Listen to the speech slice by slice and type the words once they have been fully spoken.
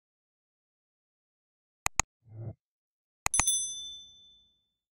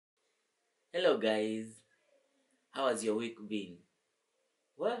Hello guys, how has your week been?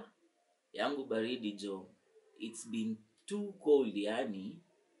 Well, yangu baridi jo. It's been too cold yani.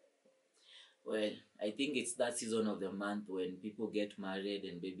 Well, I think it's that season of the month when people get married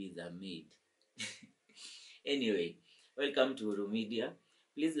and babies are made. Anyway, welcome to Uru Media.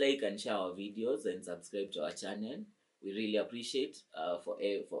 Please like and share our videos and subscribe to our channel. We really appreciate for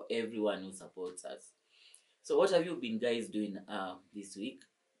everyone who supports us. So what have you been guys doing this week?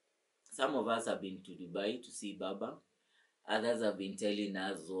 Some of us have been to Dubai to see Baba. Others have been telling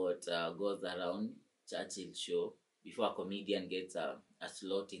us what goes around Churchill show before a comedian gets a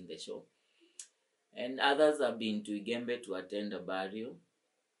slot in the show. And others have been to Igembe to attend a burial.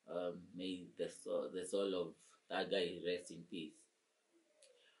 May the soul of that guy rest in peace.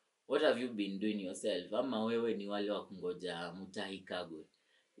 What have you been doing yourself? Ama wewe ni wale wa kungoja mutahi kagwe.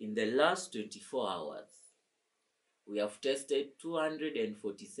 In the last 24 hours, we have tested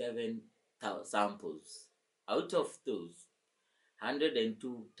 247 samples. Out of those,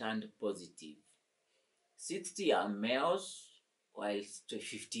 102 turned positive. 60 are males, whilst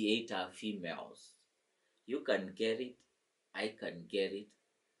 58 are females. You can get it, I can get it,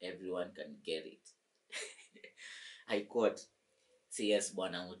 everyone can get it. I quote, CS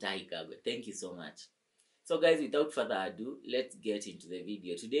Bwana Mutahi Kagwe. Thank you so much. So guys, without further ado, let's get into the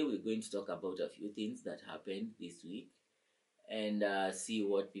video. Today we're going to talk about a few things that happened this week and see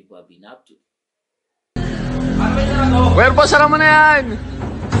what people have been up to. Where pa sa naman na yan?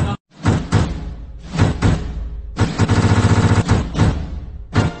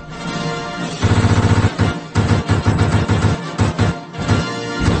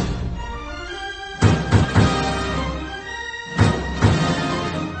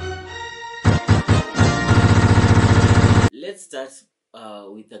 Let's start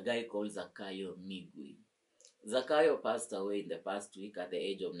with a guy called Kyallo'S. Kyallo' passed away in the past week at the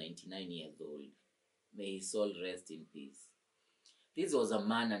age of 99 years old. May his soul rest in peace. This was a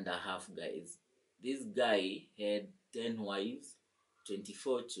man and a half, guys. This guy had 10 wives,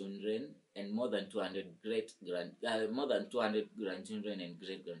 24 children, and more than 200 grandchildren and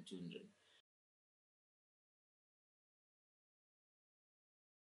great-grandchildren.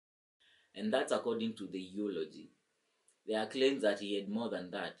 And that's according to the eulogy. There are claims that he had more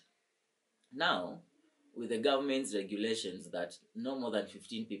than that. Now, with the government's regulations that no more than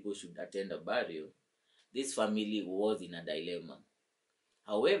 15 people should attend a burial, this family was in a dilemma.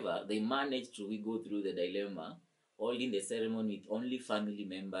 However, they managed to go through the dilemma, holding the ceremony with only family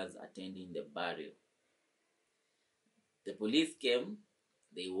members attending the burial. The police came,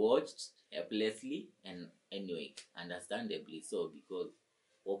 they watched helplessly, and anyway, understandably so, because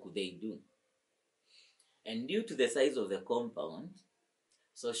what could they do? And due to the size of the compound,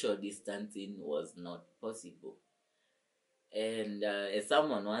 social distancing was not possible. And as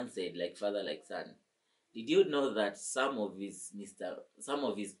someone once said, like father, like son, did you know that some of Mr.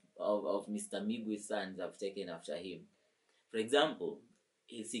 Migui's sons have taken after him? For example,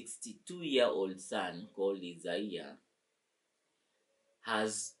 a 62-year-old son called Isaiah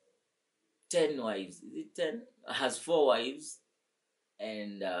has 10 wives. Is it 10? Has 4 wives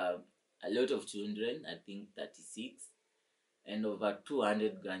and a lot of children, I think 36, and over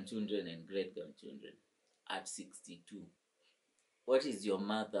 200 grandchildren and great-grandchildren at 62. What is your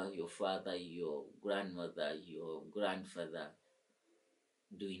mother, your father, your grandmother, your grandfather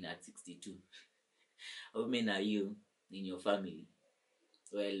doing at 62? How many are you in your family?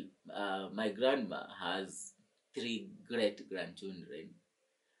 Well, my grandma has 3 great-grandchildren,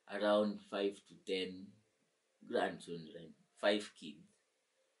 around 5 to 10 grandchildren, 5 kids.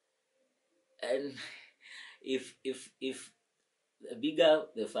 And if the bigger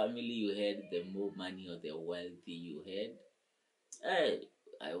the family you had, the more money or the wealthy you had,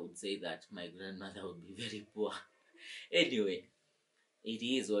 I would say that my grandmother would be very poor. Anyway, it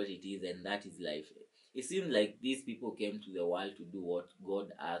is what it is, and that is life. It seems like these people came to the world to do what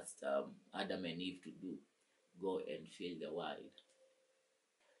God asked Adam and Eve to do: go and fill the world.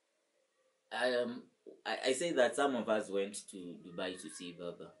 I say that some of us went to Dubai to see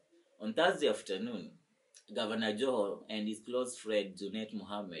Baba. On Thursday afternoon, Governor Joho and his close friend Junet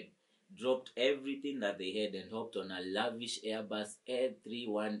Mohammed dropped everything that they had and hopped on a lavish Airbus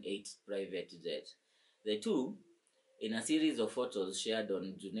A318 private jet. The two, in a series of photos shared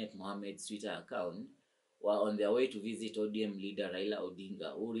on Junet Mohammed's Twitter account, were on their way to visit ODM leader Raila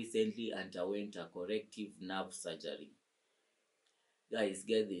Odinga, who recently underwent a corrective nerve surgery. Guys,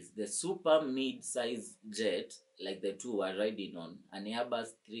 get this. The super mid-size jet, like the two were riding on, an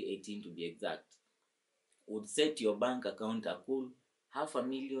Airbus 318 to be exact, would set your bank account a cool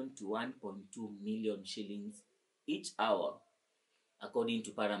 500,000 to 1.2 million shillings each hour. according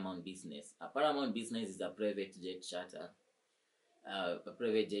to Paramount Business. Paramount Business is a private jet charter,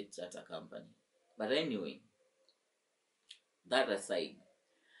 company. But anyway, that aside,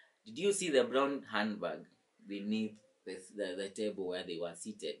 did you see the brown handbag beneath the table where they were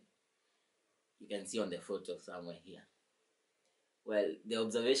seated? You can see on the photo somewhere here. Well, the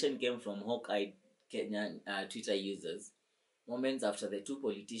observation came from hawk-eyed Kenyan Twitter users moments after the two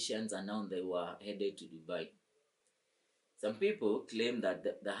politicians announced they were headed to Dubai. Some people claim that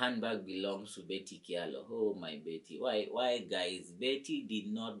the handbag belongs to Betty Kyallo'. Oh, my Betty. Why, guys? Betty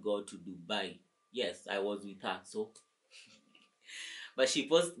did not go to Dubai. Yes, I was with her, so.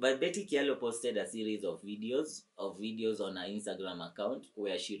 But Betty Kyallo' posted a series of videos on her Instagram account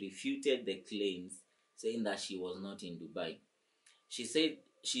where she refuted the claims, saying that she was not in Dubai. She said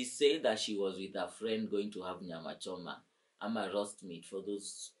that she was with a friend going to have nyama choma, roast meat for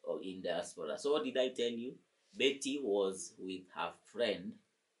those in diaspora. So what did I tell you? Betty was with her friend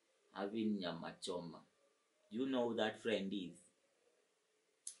having nyama choma. You know who that friend is?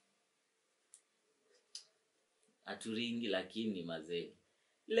 Aturingi lakini mazee.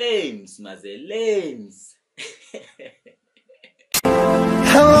 Lames, mazee, lames.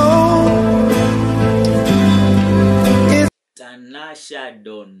 Tanasha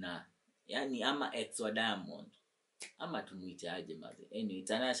Donna, yani ama ex wa Diamond, ama tumuite aje maze. Anyway,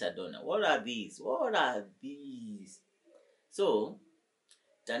 Tanasha Donna. What are these? So,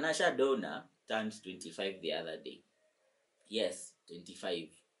 Tanasha Donna turned 25 the other day. Yes, 25.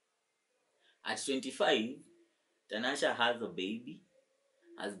 At 25, Tanasha has a baby,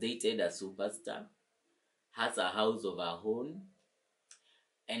 has dated a superstar, has a house of her own,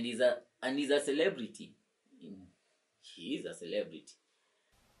 and is a celebrity. She is a celebrity.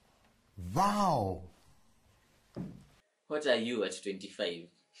 Wow. What are you at 25?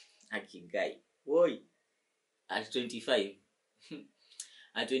 Aki guy. Boy. At 25.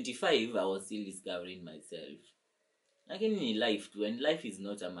 At 25, I was still discovering myself. Again in life too, and life is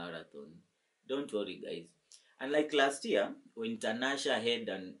not a marathon. Don't worry, guys. And like last year, when Tanasha had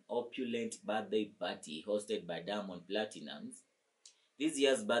an opulent birthday party hosted by Diamond Platinums, this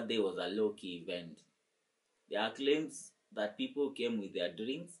year's birthday was a low-key event. There are claims that people came with their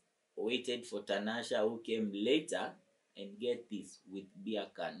drinks, waited for Tanasha, who came later, and get this, with beer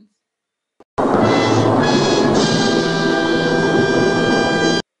cans.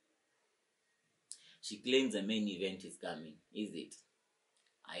 She claims the main event is coming. Is it?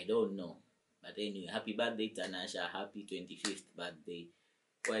 I don't know. But anyway, happy birthday, Tanasha. Happy 25th birthday.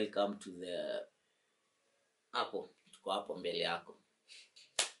 Welcome to the Apple. Tuko hapo mbele yako.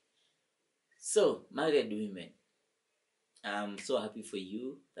 So, married women. I'm so happy for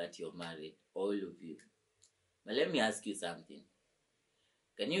you that you're married. All of you. But let me ask you something.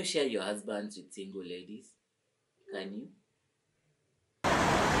 Can you share your husbands with single ladies? Can you?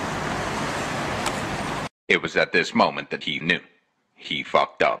 It was at this moment that he knew. He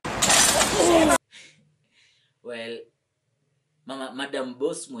fucked up. Well, Madam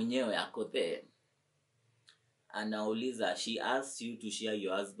Boss mwenyewe ako there. Anauliza, she asks you to share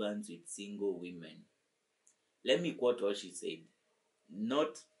your husbands with single women. Let me quote what she said.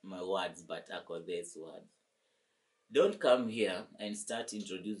 Not my words, but Akothe's words. Don't come here and start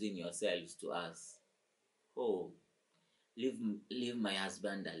introducing yourselves to us. Oh, leave my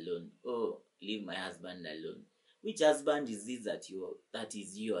husband alone. Oh, leave my husband alone. Which husband is this that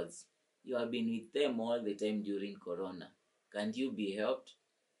is yours? You have been with them all the time during Corona. Can't you be helped?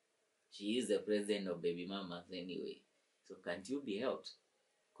 She is the president of Baby Mamas anyway. So can't you be helped?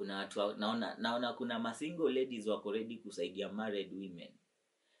 Kuna watu naona kuna masingle ladies wako ready kusaidia married women.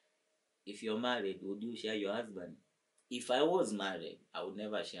 If you're married, would you share your husband? If I was married, I would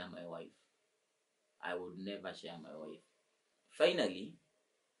never share my wife. I would never share my wife. Finally,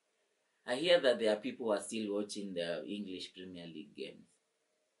 I hear that there are people who are still watching the English Premier League games.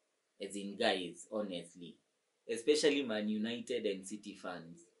 As in, guys, honestly. Especially Man United and City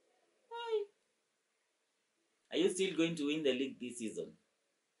fans. Are you still going to win the league this season?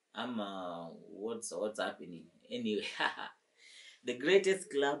 What's happening? Anyway, the greatest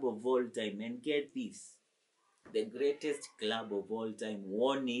club of all time, and get this, the greatest club of all time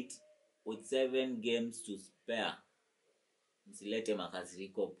won it with 7 games to spare. Msilete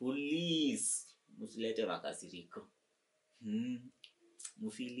makasiriko, please. Msilete makasiriko.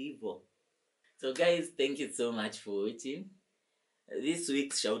 Mufilivo. So guys, thank you so much for watching. This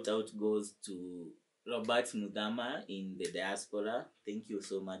week's shout out goes to Robert Mudama in the diaspora. Thank you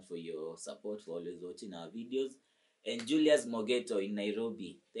so much for your support, for always watching our videos. And Julius Mogeto in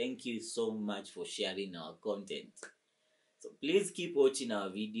Nairobi. Thank you so much for sharing our content. So please keep watching our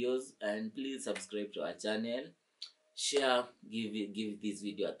videos and please subscribe to our channel. share, give this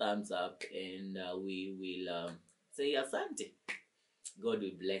video a thumbs up, and we will say asante. God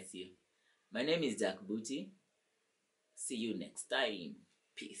will bless you. My name is Jack Booty. See you next time.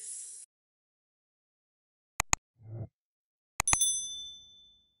 Peace.